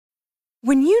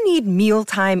When you need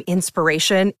mealtime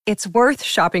inspiration, it's worth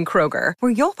shopping Kroger,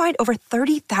 where you'll find over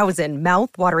 30,000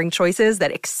 mouth-watering choices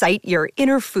that excite your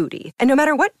inner foodie. And no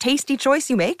matter what tasty choice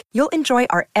you make, you'll enjoy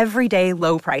our everyday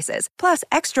low prices, plus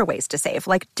extra ways to save,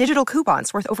 like digital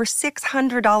coupons worth over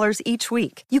 $600 each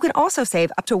week. You can also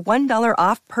save up to $1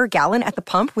 off per gallon at the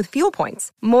pump with fuel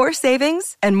points. More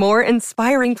savings and more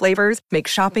inspiring flavors make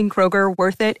shopping Kroger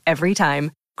worth it every time.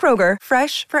 Kroger,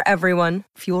 fresh for everyone.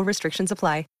 Fuel restrictions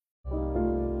apply.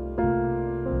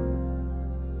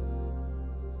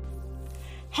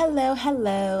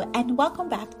 Hello, and welcome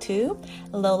back to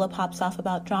Lola Pops Off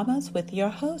About Dramas with your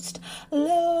host,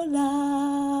 Lola.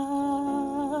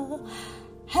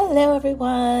 Hello,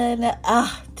 everyone.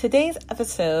 Today's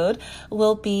episode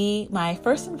will be my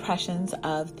first impressions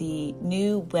of the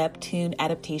new webtoon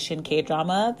adaptation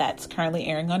K-drama that's currently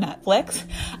airing on Netflix,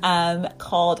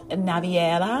 called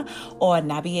Naviera,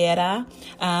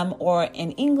 or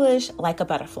in English, Like a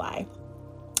Butterfly.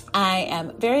 I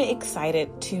am very excited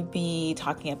to be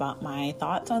talking about my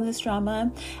thoughts on this drama,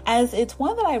 as it's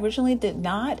one that I originally did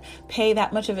not pay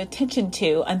that much of attention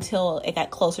to until it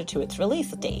got closer to its release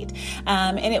date.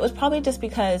 And it was probably just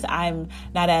because I'm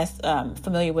not as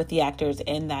familiar with the actors,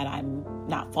 in that I'm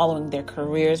not following their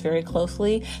careers very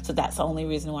closely. So that's the only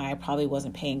reason why I probably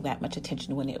wasn't paying that much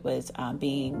attention when it was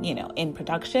being, in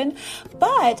production.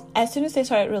 But as soon as they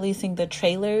started releasing the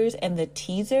trailers and the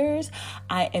teasers,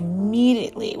 I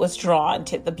immediately was drawn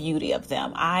to the beauty of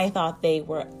them. I thought they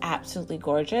were absolutely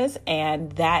gorgeous,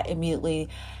 and that immediately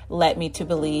led me to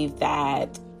believe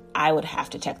that I would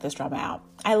have to check this drama out.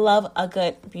 I love a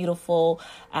good, beautiful,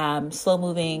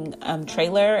 slow-moving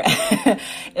trailer,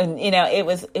 and it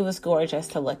was gorgeous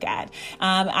to look at.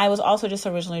 I was also just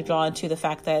originally drawn to the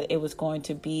fact that it was going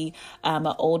to be an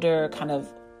older kind of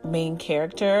main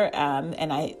character,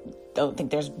 and I don't think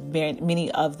there's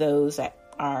many of those that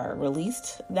are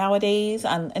released nowadays,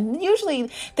 and usually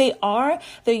they're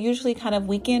usually kind of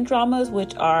weekend dramas,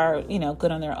 which are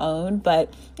good on their own,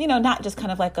 but not just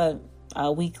kind of like a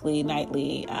weekly,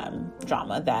 nightly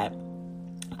drama that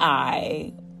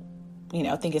I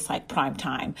think it's like prime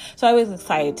time. So I was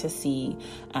excited to see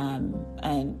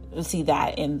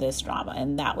that in this drama,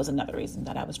 and that was another reason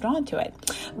that I was drawn to it.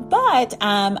 But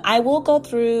I will go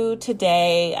through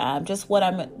today just what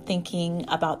I'm thinking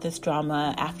about this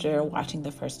drama after watching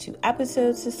the first 2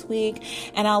 episodes this week,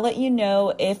 and I'll let you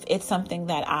know if it's something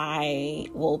that I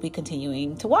will be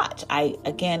continuing to watch. I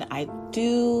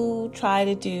do try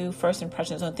to do first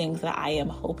impressions on things that I am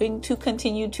hoping to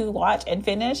continue to watch and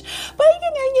finish, but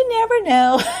you never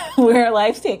know where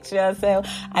life takes you, so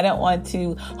I don't want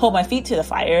to hold my feet to the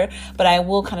fire, but I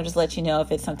will kind of just let you know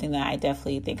if it's something that I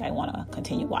definitely think I want to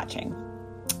continue watching.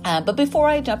 But before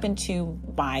I jump into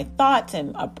my thoughts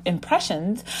and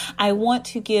impressions, I want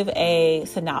to give a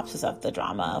synopsis of the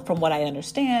drama from what I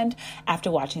understand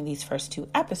after watching these first 2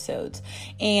 episodes.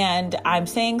 And I'm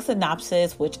saying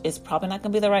synopsis, which is probably not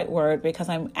going to be the right word, because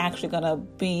I'm actually going to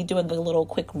be doing a little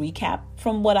quick recap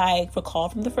from what I recall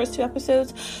from the first 2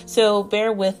 episodes. So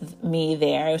bear with me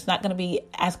there. It's not going to be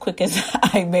as quick as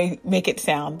I may make it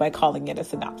sound by calling it a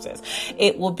synopsis.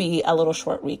 It will be a little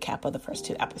short recap of the first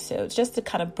 2 episodes, just to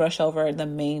kind of brush over the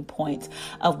main points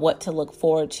of what to look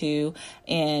forward to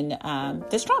in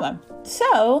this drama.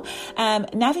 So,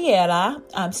 Naviera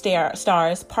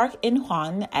stars Park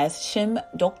In-hwan as Shim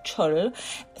Dok-chul,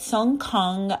 Sung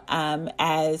Kang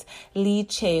as Lee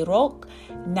Chae-rok,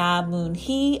 Na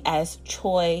Moon-hee as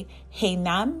Choi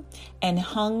Hae-nam, and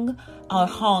Hong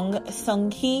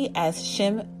Sung-hee as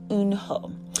Shim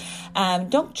Eun-ho.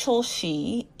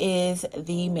 Dok-chul is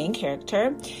the main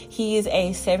character. He is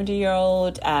a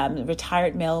 70-year-old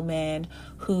retired mailman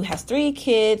who has 3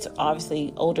 kids,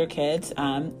 obviously older kids,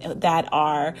 that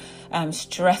are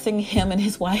stressing him and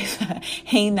his wife,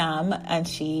 Hae-nam, and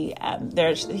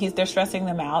they're stressing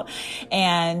them out.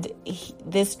 And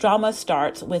this drama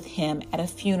starts with him at a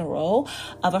funeral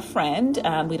of a friend.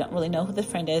 We don't really know who the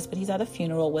friend is, but he's at a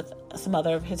funeral with some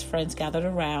other of his friends gathered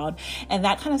around, and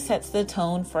that kind of sets the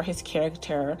tone for his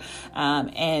character,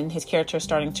 and his character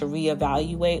starting to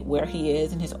reevaluate where he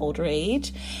is in his older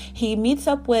age. He meets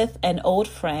up with an old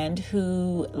friend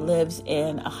who lives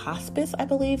in a hospice. I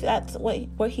believe that's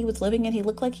where he was living in. He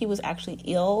looked like he was actually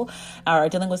ill or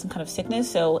dealing with some kind of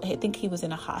sickness, so I think he was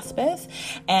in a hospice,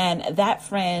 and that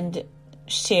friend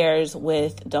shares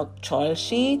with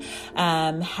Dok-chul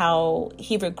how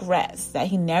he regrets that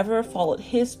he never followed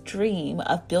his dream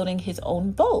of building his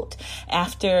own boat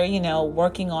after,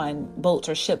 working on boats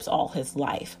or ships all his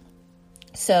life.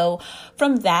 So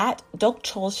from that, Dok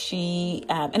Chol-shi,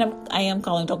 and I am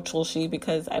calling Dok Chol-shi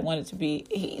because I want it to be,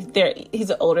 he's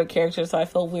an older character, so I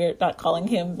feel weird not calling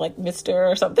him like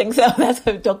Mr. or something. So that's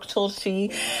how Dok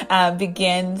Chol-shi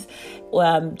begins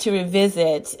to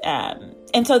revisit,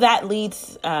 and so that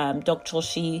leads Dok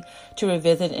Chol-shi to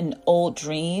revisit an old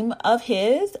dream of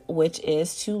his, which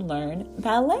is to learn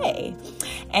ballet.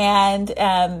 And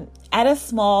at a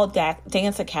small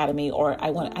dance academy, or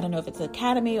I don't know if it's an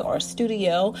academy or a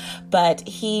studio, but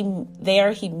he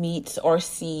meets or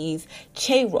sees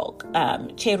Chae-rok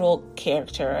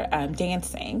character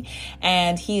dancing,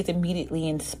 and he is immediately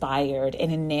inspired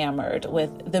and enamored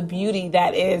with the beauty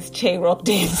that is Chae-rok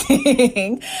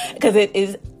dancing, because it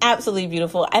is absolutely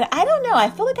beautiful. And I don't know, I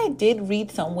feel like I did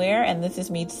read somewhere, and this is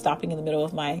me stopping in the middle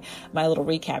of my little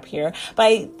recap here, but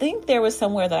I think there was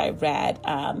somewhere that I read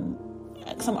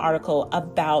some article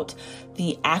about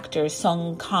the actor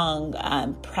Sung Kang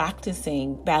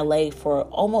practicing ballet for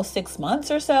almost 6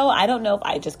 months or so. I don't know if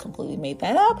I just completely made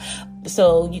that up,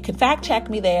 so you can fact check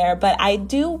me there, but I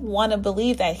do want to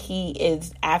believe that he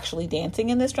is actually dancing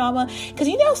in this drama, because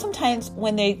sometimes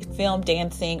when they film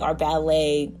dancing or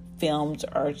ballet films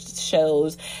or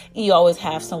shows, you always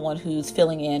have someone who's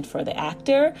filling in for the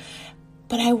actor.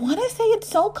 But I want to say it's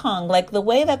So Kang. Like the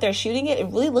way that they're shooting it, it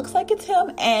really looks like it's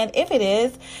him. And if it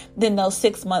is, then those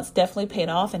 6 months definitely paid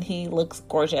off, and he looks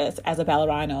gorgeous as a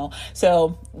ballerino.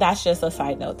 So that's just a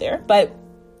side note there. But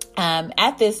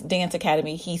at this dance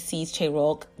academy, he sees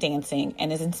Chae-rok dancing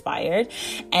and is inspired.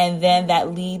 And then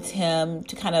that leads him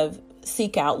to kind of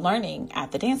seek out learning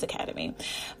at the dance academy.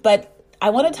 But I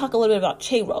want to talk a little bit about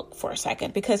Chae-rok for a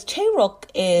second, because Chae-rok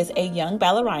is a young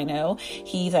ballerino.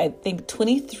 He's, I think,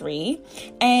 23,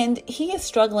 and he is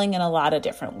struggling in a lot of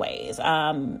different ways.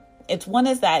 One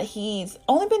is that he's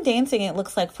only been dancing, it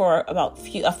looks like, for about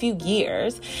a few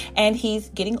years, and he's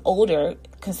getting older,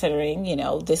 considering,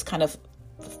 this kind of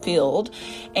field,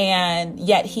 and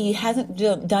yet he hasn't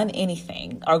done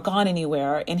anything or gone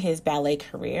anywhere in his ballet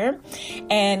career.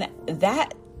 And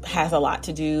that has a lot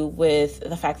to do with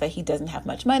the fact that he doesn't have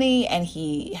much money, and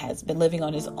he has been living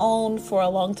on his own for a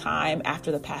long time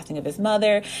after the passing of his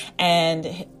mother,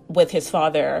 and with his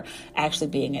father actually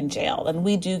being in jail. And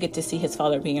we do get to see his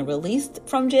father being released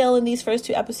from jail in these first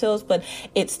 2 episodes, but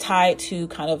it's tied to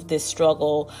kind of this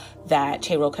struggle that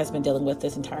Chae-rok has been dealing with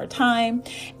this entire time.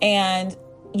 And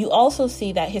you also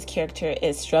see that his character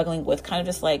is struggling with kind of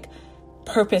just like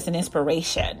purpose and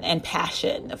inspiration and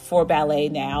passion for ballet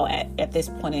now at this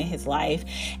point in his life.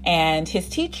 And his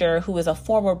teacher, who is a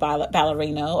former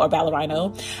ballerino,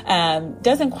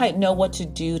 doesn't quite know what to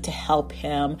do to help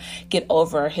him get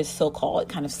over his so-called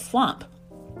kind of slump.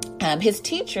 His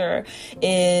teacher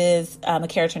is a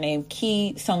character named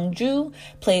Ki Sung-ju,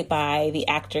 played by the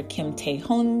actor Kim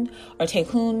Tae-hoon,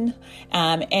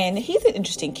 and he's an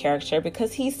interesting character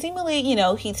because he seemingly,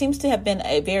 he seems to have been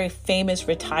a very famous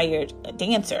retired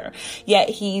dancer, yet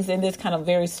he's in this kind of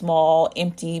very small,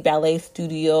 empty ballet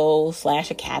studio /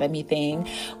 academy thing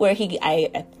where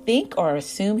I think or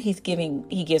assume he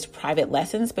gives private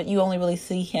lessons, but you only really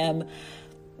see him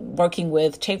working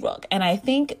with Chae-rok. And I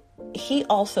think he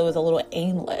also is a little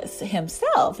aimless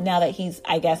himself now that he's,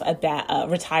 I guess, a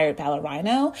retired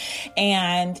ballerino,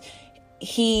 and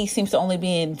he seems to only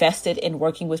be invested in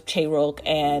working with Chae-rok.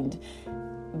 And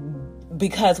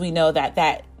because we know that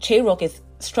Chae-rok is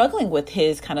struggling with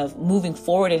his kind of moving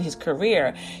forward in his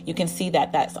career, you can see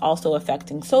that that's also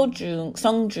affecting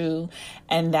Sung-ju,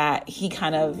 and that he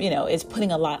kind of, is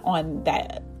putting a lot on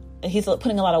that. He's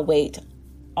putting a lot of weight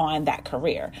on that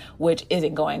career, which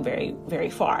isn't going very, very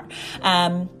far.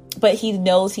 But he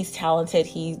knows he's talented.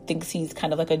 He thinks he's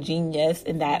kind of like a genius,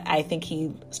 in that I think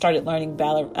he started learning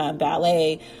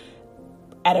ballet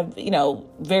at a,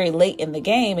 very late in the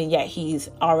game, and yet he's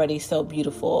already so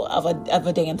beautiful of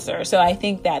a dancer. So I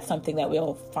think that's something that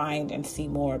we'll find and see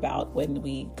more about when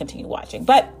we continue watching.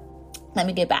 But let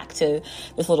me get back to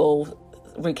this little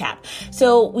recap.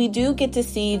 So we do get to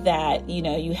see that,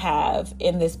 you have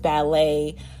in this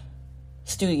ballet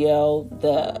studio,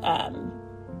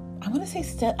 I want to say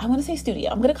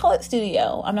studio. I'm going to call it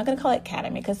studio. I'm not going to call it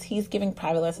academy because he's giving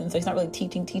private lessons, so he's not really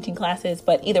teaching classes.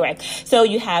 But either way, so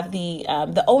you have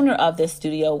the owner of this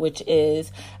studio, which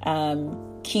is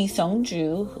Ki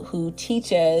Sung-ju, who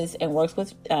teaches and works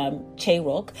with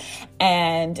Chae-rok,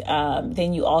 and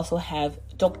then you also have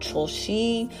Dok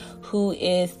Chol-shi, who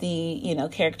is the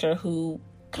character who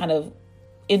kind of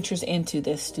enters into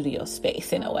this studio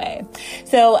space in a way.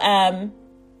 So,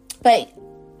 but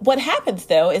what happens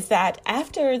though is that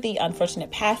after the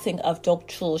unfortunate passing of Dok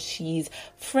Chol-shi's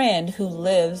friend who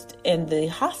lives in the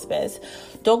hospice,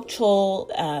 Dok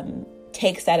Chol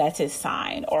takes that as his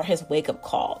sign or his wake-up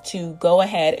call to go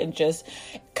ahead and just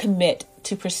commit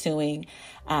to pursuing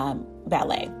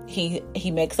ballet.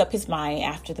 He makes up his mind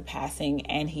after the passing,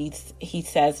 and he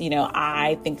says,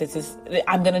 I think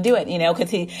I'm going to do it,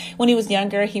 because when he was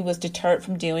younger, he was deterred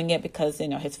from doing it because,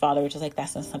 his father was just like,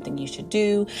 that's not something you should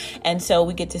do. And so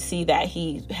we get to see that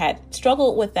he had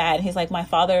struggled with that. And he's like, my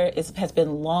father has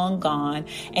been long gone,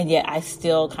 and yet I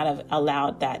still kind of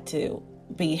allowed that to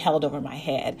be held over my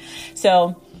head.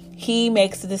 So he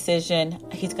makes the decision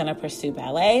he's going to pursue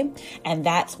ballet, and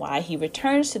that's why he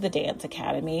returns to the dance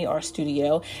academy or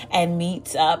studio and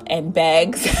meets up and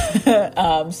begs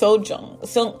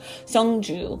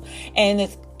Sungju,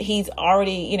 and he's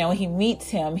already, he meets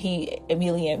him, he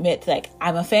immediately admits, like,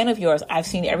 I'm a fan of yours. I've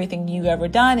seen everything you've ever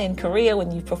done in Korea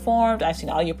when you performed. I've seen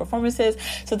all your performances.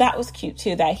 So that was cute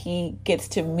too, that he gets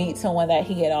to meet someone that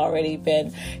he had already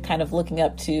been kind of looking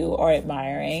up to or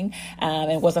admiring,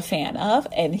 and was a fan of,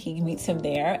 and he meets him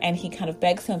there, and he kind of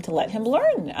begs him to let him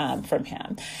learn from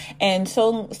him. And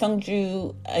so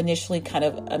Sungju initially kind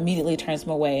of immediately turns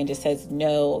him away and just says,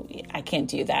 no, I can't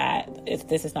do that.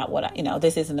 This is not what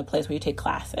this isn't a place where you take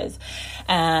classes.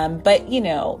 But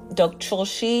Deok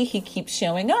Chul-shi, he keeps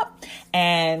showing up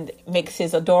and makes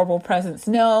his adorable presence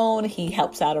known. He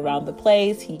helps out around the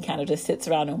place. He kind of just sits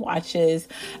around and watches,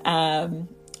 and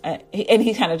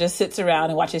he kind of just sits around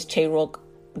and watches Chae-rok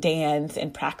dance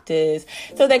and practice.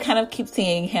 So they kind of keep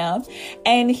seeing him,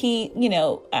 and he,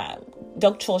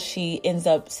 Deok Chul-shi ends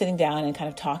up sitting down and kind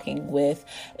of talking with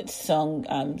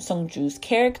Sungju's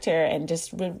character, and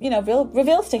just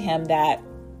reveals to him that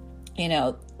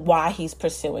why he's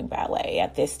pursuing ballet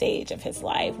at this stage of his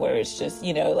life, where it's just,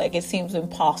 it seems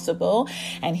impossible.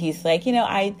 And he's like,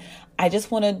 I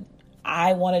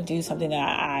want to do something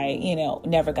that I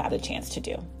never got a chance to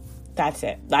do. That's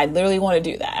it. I literally want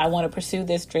to do that. I want to pursue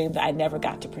this dream that I never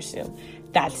got to pursue.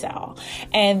 That's all.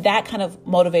 And that kind of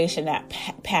motivation, that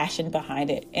passion behind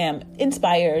it,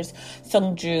 inspires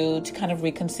Sungju to kind of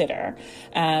reconsider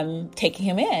taking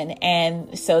him in.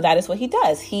 And so that is what he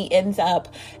does. He ends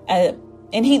up,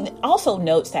 and he also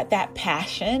notes that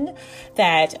passion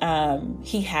that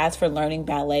he has for learning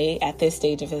ballet at this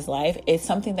stage of his life is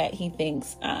something that he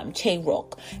thinks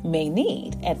Chae-rok may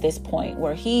need at this point,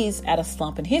 where he's at a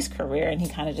slump in his career, and he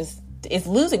kind of just is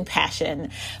losing passion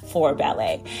for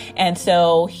ballet. And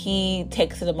so he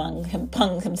takes it upon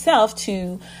himself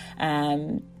to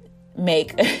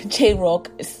make Chae-rok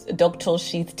Deok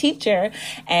Chul-shi's teacher,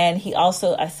 and he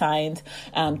also assigned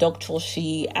Deok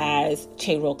Chul-shi as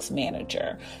Chae-rok's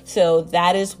manager. So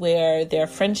that is where their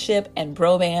friendship and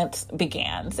bromance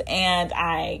begins, and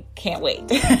I can't wait.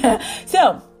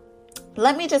 So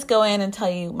let me just go in and tell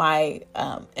you my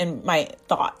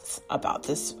thoughts about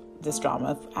this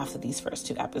drama after these first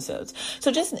two episodes.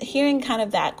 So just hearing kind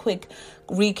of that quick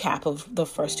recap of the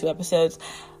first two episodes,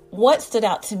 what stood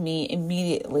out to me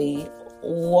immediately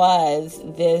was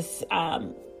this,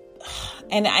 and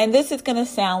this is going to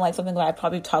sound like something that I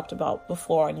probably talked about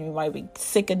before, and you might be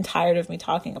sick and tired of me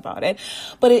talking about it,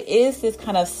 but it is this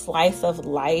kind of slice of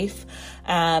life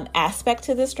aspect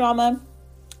to this drama.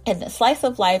 And the slice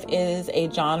of life is a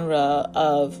genre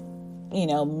of,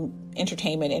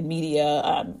 entertainment and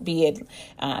media, be it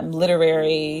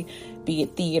literary, be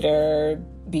it theater,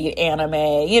 be it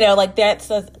anime, that's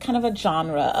a kind of a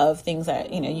genre of things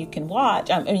that, you can watch,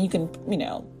 and you can,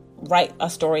 write a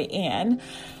story in.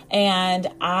 And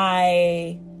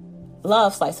I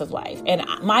love slice of life. And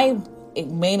my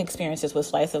main experiences with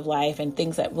slice of life and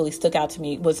things that really stuck out to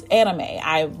me was anime.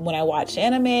 When I watch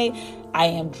anime, I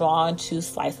am drawn to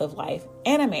slice of life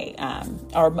anime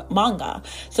or manga.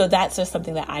 So that's just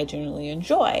something that I generally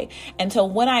enjoy. And so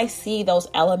when I see those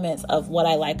elements of what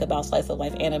I like about slice of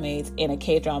life animes in a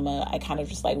K-drama, I kind of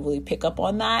just really pick up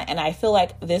on that. And I feel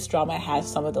like this drama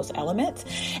has some of those elements.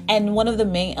 And one of the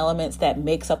main elements that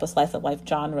makes up a slice of life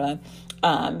genre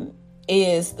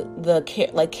is the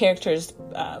characters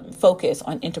focus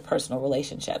on interpersonal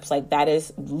relationships. That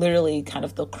is literally kind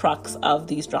of the crux of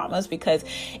these dramas, because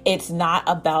it's not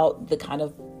about the kind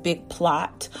of big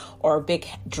plot or big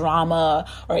drama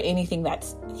or anything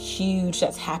that's huge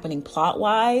that's happening plot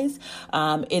wise.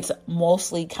 It's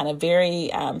mostly kind of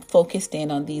very focused in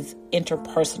on these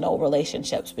interpersonal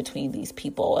relationships between these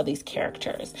people or these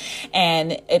characters.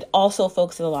 And it also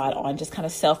focuses a lot on just kind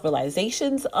of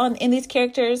self-realizations in these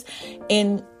characters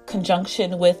in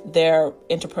conjunction with their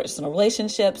interpersonal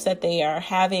relationships that they are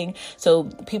having. So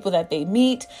the people that they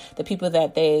meet, the people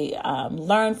that they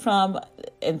learn from,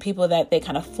 and people that they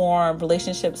kind of form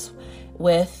relationships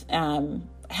with,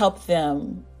 help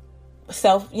them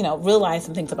realize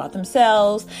some things about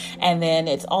themselves. And then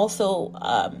it's also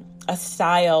a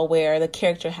style where the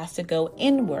character has to go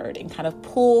inward and kind of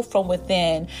pull from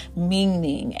within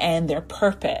meaning and their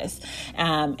purpose.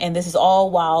 And this is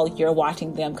all while you're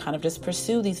watching them kind of just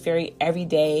pursue these very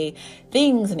everyday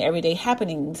things and everyday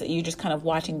happenings. You're just kind of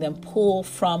watching them pull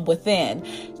from within,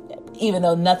 even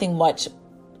though nothing much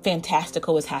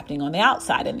fantastical is happening on the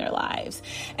outside in their lives.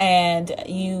 And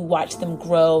you watch them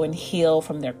grow and heal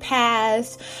from their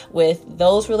past with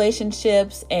those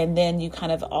relationships. And then you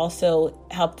kind of also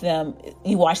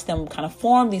you watch them kind of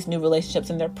form these new relationships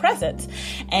in their present.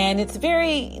 And it's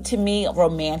very, to me,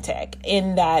 romantic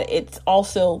in that it's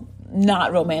also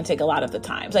not romantic a lot of the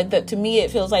times. To me, it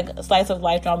feels like a slice of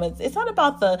life drama. It's not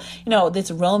about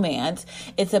this romance.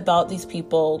 It's about these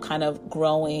people kind of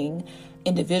growing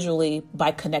individually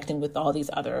by connecting with all these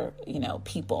other,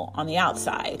 people on the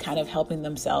outside, kind of helping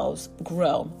themselves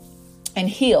grow and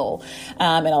heal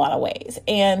in a lot of ways.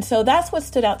 And so that's what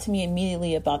stood out to me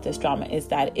immediately about this drama, is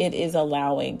that it is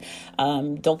allowing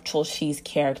Dok Chul-Shi's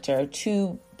character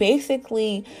to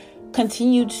basically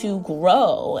continue to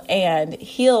grow and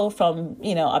heal from,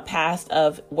 a past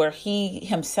of where he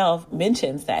himself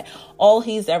mentions that all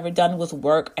he's ever done was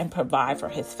work and provide for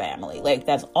his family. Like,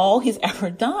 that's all he's ever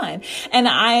done. And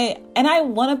I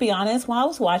want to be honest, while I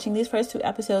was watching these first 2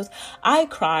 episodes, I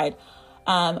cried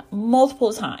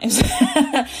multiple times.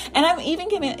 And I'm even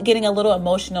getting a little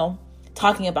emotional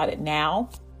talking about it now,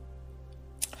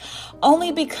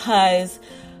 only because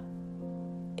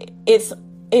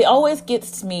it always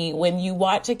gets me when you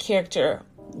watch a character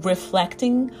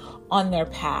reflecting on their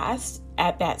past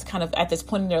at this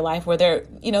point in their life where they're,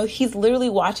 he's literally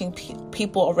watching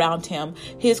people around him,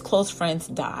 his close friends,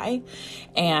 die.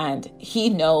 And he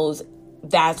knows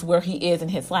that's where he is in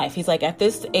his life. He's like, at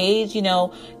this age,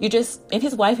 and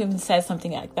his wife even says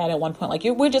something like that at one point, like,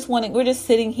 we're just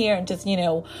sitting here and just,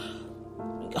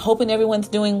 hoping everyone's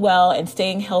doing well and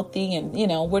staying healthy, and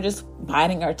we're just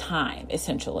biding our time,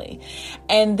 essentially.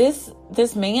 And this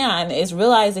man is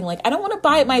realizing, like, I don't want to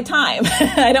bide my time.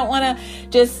 I don't want to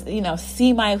just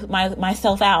see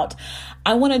myself out.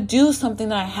 I want to do something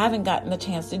that I haven't gotten the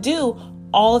chance to do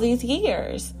all these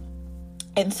years.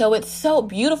 And so it's so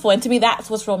beautiful. And to me, that's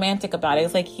what's romantic about it.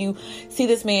 It's like you see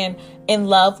this man in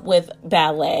love with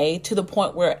ballet to the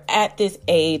point where at this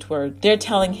age where they're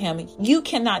telling him, you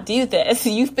cannot do this.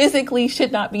 You physically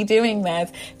should not be doing this.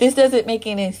 This doesn't make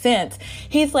any sense.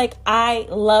 He's like, I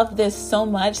love this so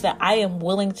much that I am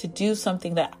willing to do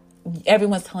something that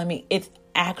everyone's telling me it's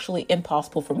actually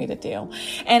impossible for me to do.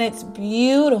 And it's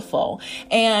beautiful.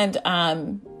 And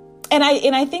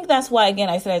I think that's why, again,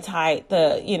 I said I tied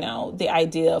the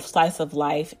idea of slice of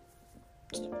life,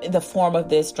 the form of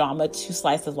this drama, to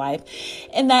slice of life.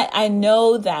 And that I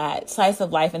know that slice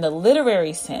of life in the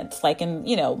literary sense, like in,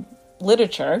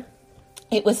 literature,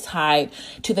 it was tied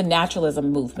to the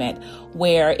naturalism movement,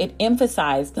 where it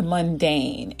emphasized the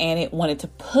mundane and it wanted to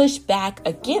push back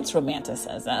against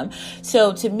romanticism.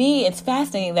 So to me, it's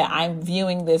fascinating that I'm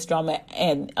viewing this drama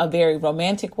in a very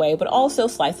romantic way, but also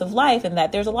slice of life, and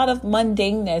that there's a lot of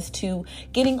mundaneness to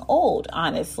getting old,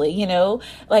 honestly.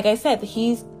 Like I said,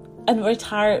 he's a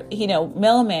retired,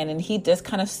 mailman, and he just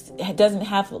kind of doesn't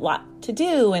have a lot to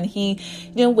do. And he,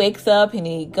 wakes up and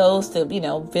he goes to,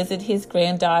 visit his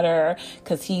granddaughter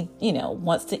because he,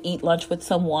 wants to eat lunch with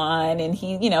someone. And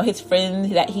he, his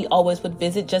friend that he always would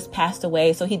visit just passed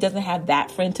away. So he doesn't have that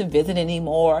friend to visit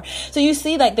anymore. So you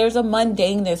see, like, there's a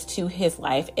mundaneness to his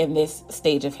life in this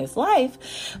stage of his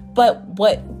life. But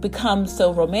what becomes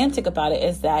so romantic about it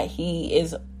is that he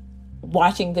is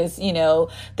watching this,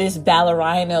 this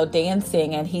ballerino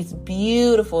dancing, and he's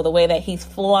beautiful the way that he's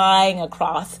flying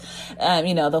across,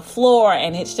 the floor,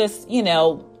 and it's just,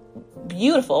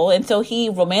 beautiful. And so he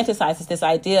romanticizes this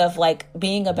idea of like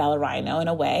being a ballerino in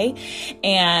a way,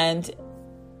 and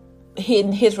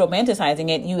in his romanticizing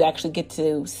it, you actually get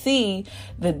to see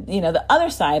the other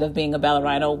side of being a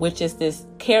ballerino, which is this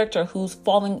character who's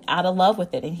falling out of love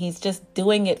with it. And he's just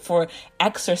doing it for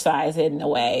exercise in a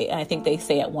way. And I think they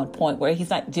say at one point where he's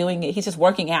not doing it, he's just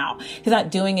working out. He's not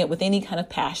doing it with any kind of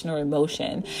passion or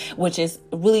emotion, which is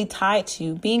really tied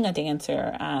to being a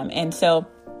dancer. And so,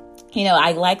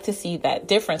 I like to see that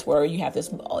difference where you have this,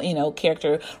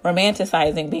 character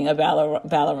romanticizing being a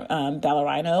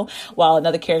ballerino, while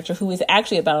another character who is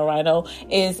actually a ballerino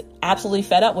is absolutely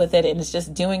fed up with it and is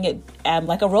just doing it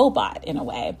like a robot in a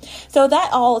way. So that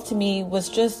all to me was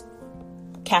just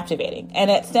captivating. And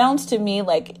it sounds to me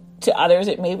like, to others,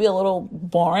 it may be a little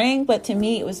boring, but to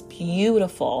me, it was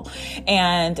beautiful.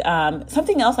 And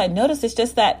something else I noticed is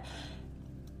just that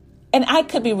and I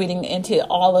could be reading into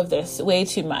all of this way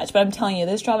too much, but I'm telling you,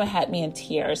 this drama had me in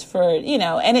tears for,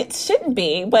 and it shouldn't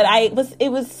be, but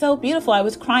it was so beautiful. I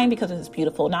was crying because it was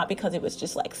beautiful, not because it was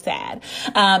just like sad.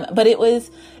 But it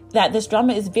was that this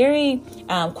drama is very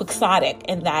quixotic,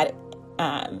 and that,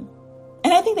 and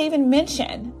I think they even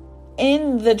mention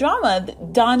in the drama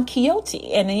Don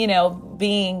Quixote, and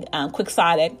being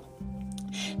quixotic,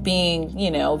 being,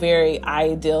 very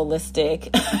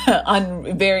idealistic,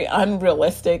 very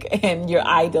unrealistic in your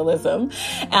idealism.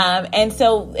 And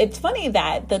so it's funny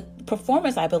that the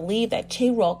performance, I believe that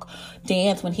Chae-Rook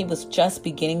danced when he was just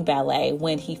beginning ballet,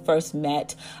 when he first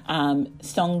met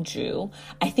Sung-ju.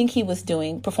 I think he was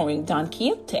performing Don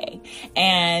Quixote.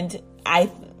 And I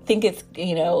think it's,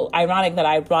 ironic that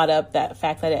I brought up that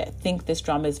fact that I think this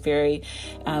drama is very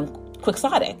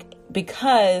quixotic,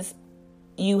 because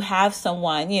you have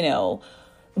someone,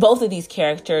 both of these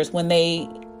characters, when they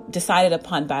decided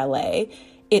upon ballet,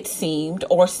 it seems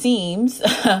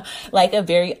like a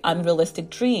very unrealistic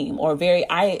dream, or very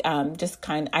just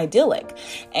kind of idyllic.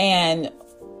 And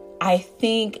I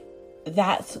think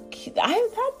that's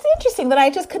interesting that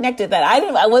I just connected that.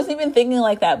 I wasn't even thinking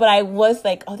like that, but I was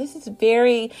like, oh, this is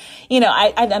very,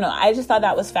 I don't know. I just thought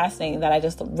that was fascinating, that I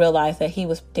just realized that he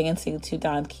was dancing to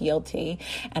Don Quixote,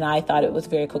 and I thought it was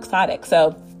very quixotic.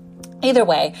 So either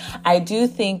way, I do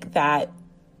think that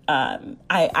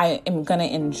I am going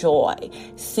to enjoy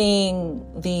seeing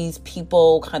these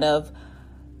people kind of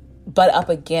butt up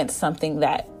against something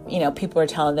that, people are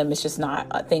telling them it's just not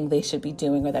a thing they should be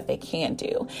doing or that they can't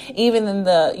do. Even in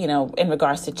the, in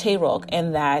regards to Chae-Rook,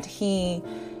 and that he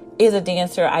is a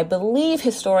dancer. I believe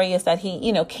his story is that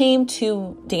he, came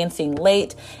to dancing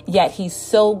late, yet he's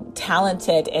so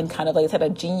talented and kind of, like I said, a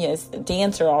genius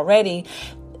dancer already.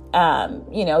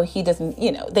 He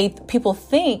doesn't, people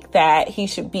think that he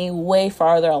should be way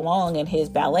farther along in his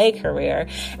ballet career,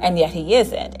 and yet he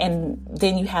isn't. And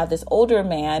then you have this older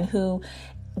man who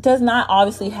does not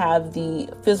obviously have the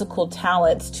physical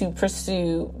talents to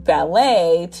pursue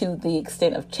ballet to the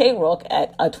extent of Chae-Rook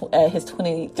at his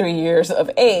 23 years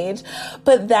of age,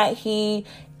 but that he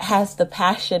has the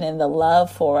passion and the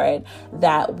love for it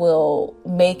that will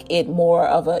make it more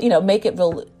of a, make it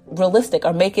realistic,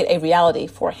 or make it a reality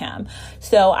for him.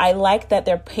 So I like that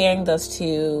they're pairing those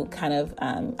two kind of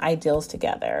ideals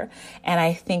together. And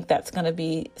I think that's going to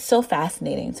be so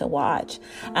fascinating to watch.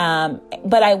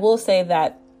 But I will say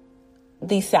that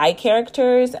these side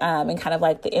characters and kind of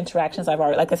like the interactions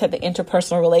like I said, the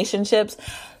interpersonal relationships,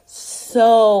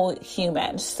 so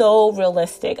human, so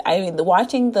realistic. I mean,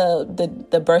 watching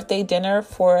the birthday dinner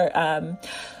for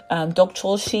Dok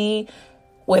Chul-shi,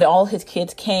 when all his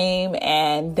kids came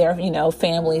and their,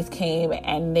 families came,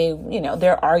 and they,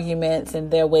 their arguments and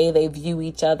their way they view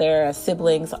each other as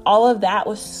siblings, all of that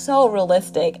was so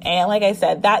realistic. And like I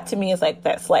said, that to me is like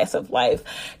that slice of life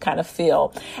kind of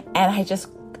feel. And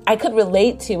I could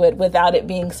relate to it without it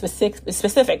being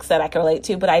specifics that I could relate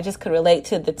to, but I just could relate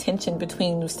to the tension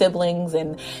between siblings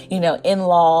and,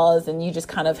 in-laws, and you just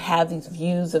kind of have these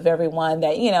views of everyone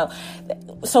that,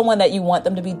 someone that you want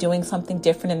them to be doing something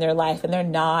different in their life and they're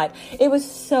not. It was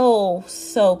so,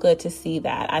 so good to see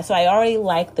that. So I already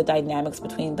liked the dynamics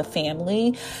between the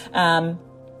family.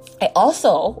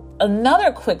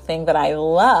 Another quick thing that I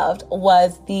loved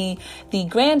was the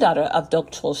granddaughter of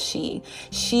Dok Chul-shi.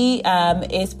 She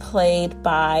is played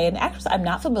by an actress I'm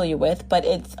not familiar with, but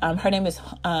it's her name is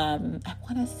I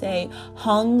want to say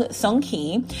Hong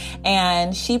Sung-ki,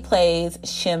 and she plays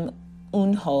Shim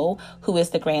Eun-ho, who is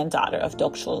the granddaughter of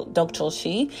Dok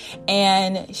Chul-shi,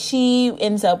 and she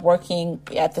ends up working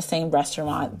at the same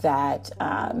restaurant that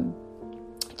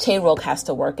Chae-Rook has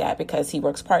to work at, because he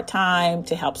works part-time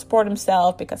to help support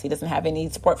himself, because he doesn't have any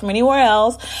support from anywhere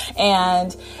else.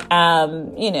 And,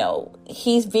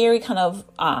 he's very kind of,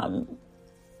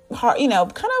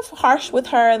 harsh with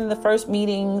her in the first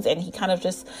meetings, and he kind of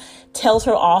just tells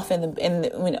her off and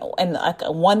like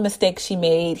one mistake she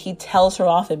made, he tells her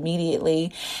off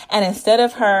immediately. And instead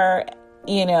of her,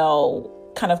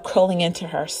 kind of curling into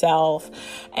herself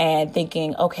and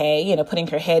thinking, okay, putting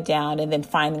her head down and then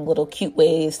finding little cute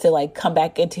ways to like come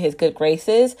back into his good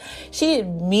graces, she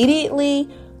immediately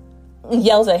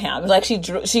yells at him. Like she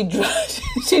drops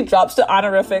the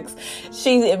honorifics.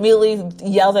 She immediately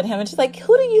yells at him, and she's like,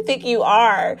 who do you think you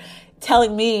are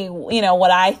telling me, what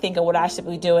I think or what I should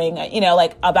be doing,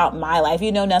 like about my life.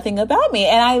 You know nothing about me.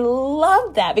 And I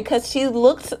love that because she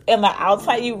looks on the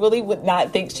outside, you really would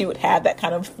not think she would have that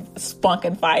kind of spunk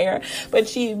and fire, but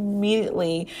she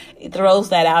immediately throws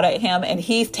that out at him and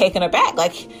he's taken aback.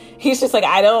 Like, he's just like,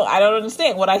 I don't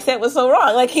understand. What I said was so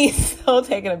wrong. Like, he's so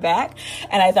taken aback.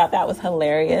 And I thought that was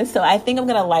hilarious. So I think I'm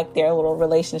going to like their little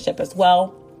relationship as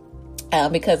well.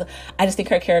 Because I just think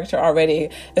her character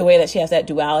already, the way that she has that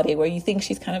duality where you think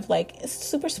she's kind of like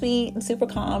super sweet and super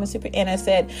calm and super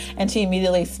innocent, and she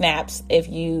immediately snaps if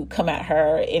you come at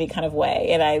her any kind of way.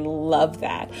 And I love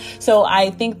that. So I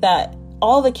think that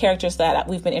all the characters that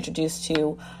we've been introduced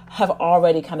to have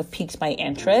already kind of piqued my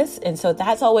interest. And so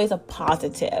that's always a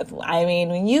positive. I mean,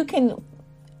 when you can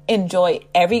enjoy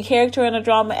every character in a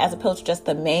drama as opposed to just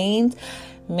the mains,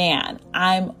 man,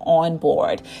 I'm on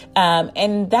board.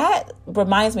 And that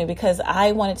reminds me, because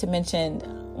I wanted to mention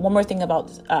one more thing about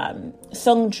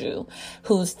Sungju,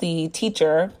 who's the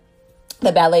teacher,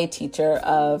 the ballet teacher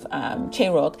of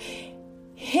Chae-rok.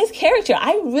 His character,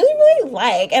 I really, really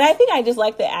like. And I think I just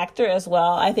like the actor as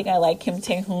well. I think I like Kim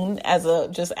Tae-hoon as a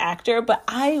just actor, but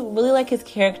I really like his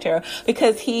character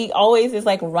because he always is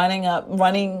like running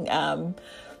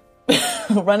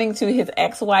to his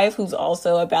ex-wife, who's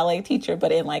also a ballet teacher,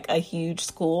 but in like a huge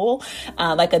school,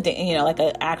 like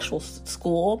an actual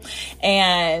school.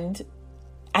 And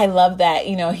I love that,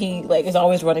 he like is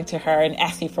always running to her and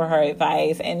asking for her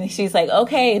advice. And she's like,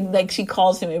 okay. And like, she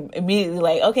calls him immediately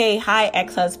like, okay, hi,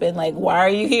 ex-husband. Like, why are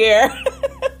you here?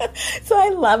 So I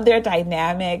love their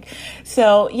dynamic.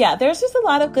 So yeah, there's just a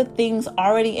lot of good things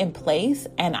already in place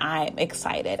and I'm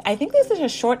excited. I think this is a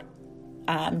short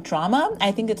drama.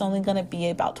 I think it's only going to be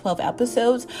about 12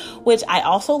 episodes, which I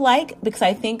also like because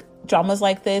I think dramas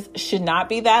like this should not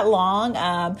be that long.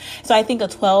 So I think a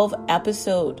 12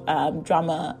 episode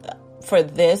drama for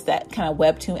this, that kind of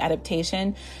webtoon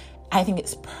adaptation, I think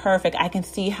it's perfect. I can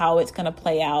see how it's going to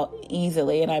play out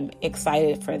easily, and I'm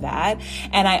excited for that.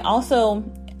 And I also,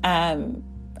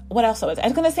 what else was I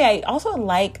was going to say? I also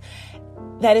like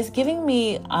that it's giving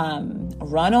me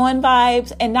run-on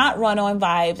vibes, and not run-on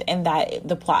vibes in that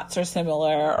the plots are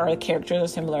similar or the characters are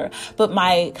similar, but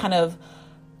my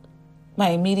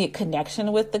immediate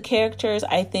connection with the characters.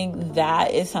 I think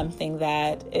that is something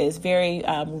that is very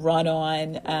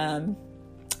run-on,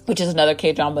 which is another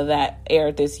K-drama that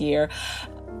aired this year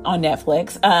on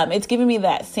Netflix. It's giving me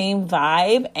that same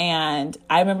vibe. And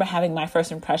I remember having my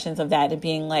first impressions of that and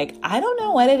being like, I don't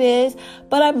know what it is,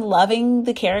 but I'm loving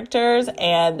the characters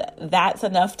and that's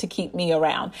enough to keep me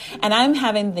around. And I'm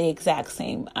having the exact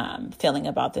same feeling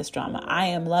about this drama. I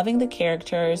am loving the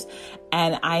characters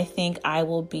and I think I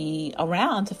will be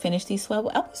around to finish these 12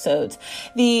 episodes.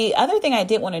 The other thing I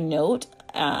did want to note,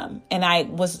 and I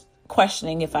was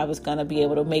questioning if I was going to be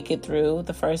able to make it through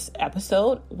the first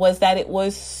episode, was that it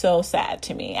was so sad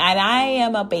to me. And I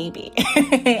am a baby.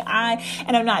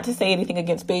 And I'm not to say anything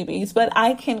against babies, but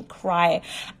I can cry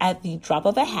at the drop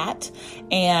of a hat.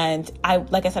 And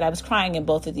like I said, I was crying in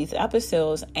both of these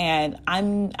episodes, and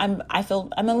I'm a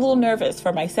little nervous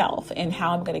for myself and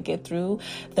how I'm going to get through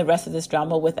the rest of this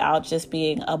drama without just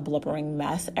being a blubbering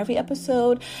mess every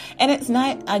episode. And it's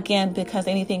not, again, because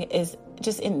anything is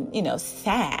just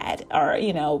sad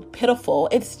or, pitiful.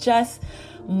 It's just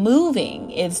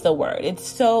moving is the word. It's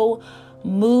so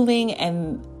moving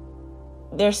and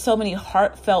there's so many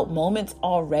heartfelt moments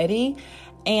already.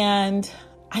 And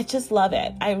I just love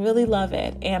it. I really love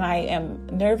it. And I am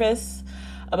nervous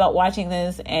about watching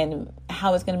this and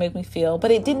how it's going to make me feel. But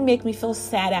it didn't make me feel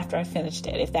sad after I finished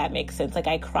it, if that makes sense. Like,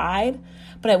 I cried,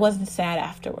 but I wasn't sad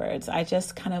afterwards. I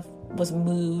just kind of was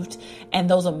moved. And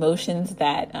those emotions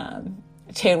that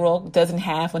Chae-rok doesn't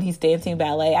have when he's dancing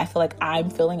ballet, I feel like I'm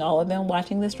feeling all of them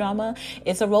watching this drama.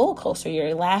 It's a roller coaster.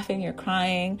 You're laughing, you're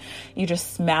crying, you're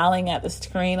just smiling at the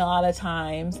screen a lot of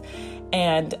times.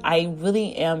 And I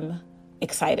really am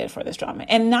excited for this drama,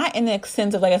 and not in the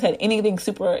sense of, like I said, anything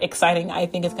super exciting I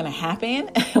think is going to happen,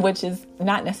 which is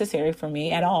not necessary for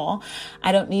me at all.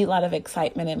 I don't need a lot of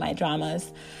excitement in my dramas,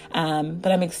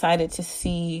 but I'm excited to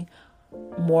see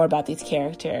more about these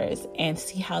characters and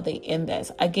see how they end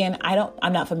this. Again,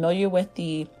 I'm not familiar with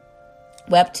the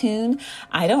webtoon.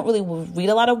 I don't really read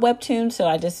a lot of webtoons, so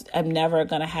I'm never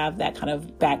going to have that kind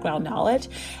of background knowledge.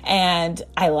 And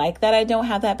I like that I don't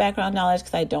have that background knowledge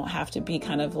because I don't have to be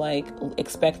kind of like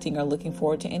expecting or looking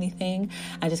forward to anything.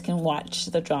 I just can watch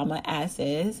the drama as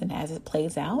is and as it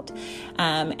plays out.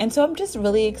 And so I'm just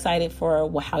really excited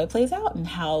for how it plays out and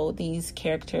how these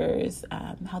characters,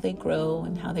 how they grow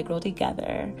and how they grow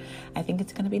together. I think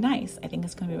it's going to be nice. I think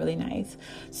it's going to be really nice.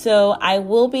 So I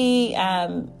will be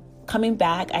coming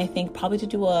back, I think, probably to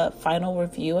do a final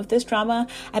review of this drama.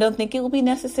 I don't think it will be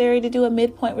necessary to do a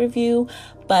midpoint review,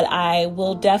 but I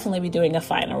will definitely be doing a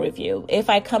final review. If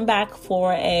I come back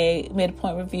for a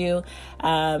midpoint review,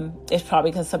 it's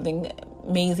probably because something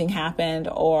amazing happened,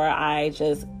 or I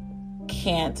just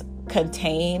can't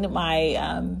contain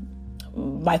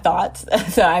my thoughts,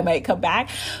 so I might come back.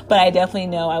 But I definitely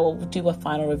know I will do a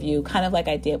final review, kind of like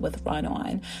I did with Run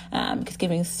On, because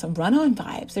giving some Run On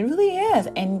vibes. It really is.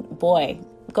 And boy,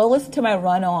 go listen to my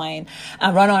Run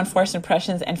On First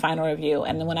Impressions and final review.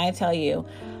 And when I tell you,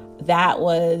 that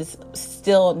was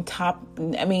still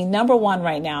number one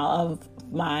right now of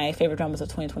my favorite dramas of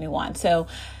 2021. So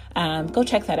go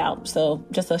check that out. So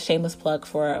just a shameless plug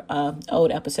for an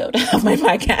old episode of my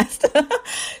podcast.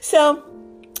 So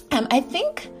I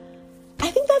think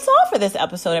that's all for this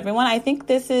episode, everyone. I think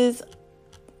this is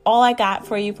all I got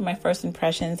for you for my first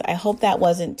impressions. I hope that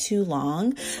wasn't too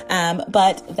long,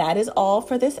 but that is all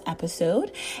for this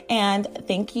episode. And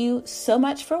thank you so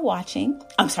much for watching.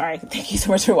 Thank you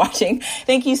so much for watching.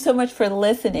 Thank you so much for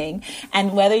listening.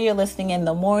 And whether you're listening in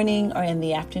the morning or in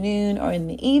the afternoon or in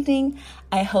the evening,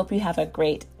 I hope you have a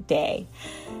great day.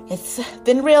 It's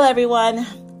been real, everyone.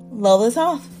 Lola's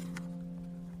off.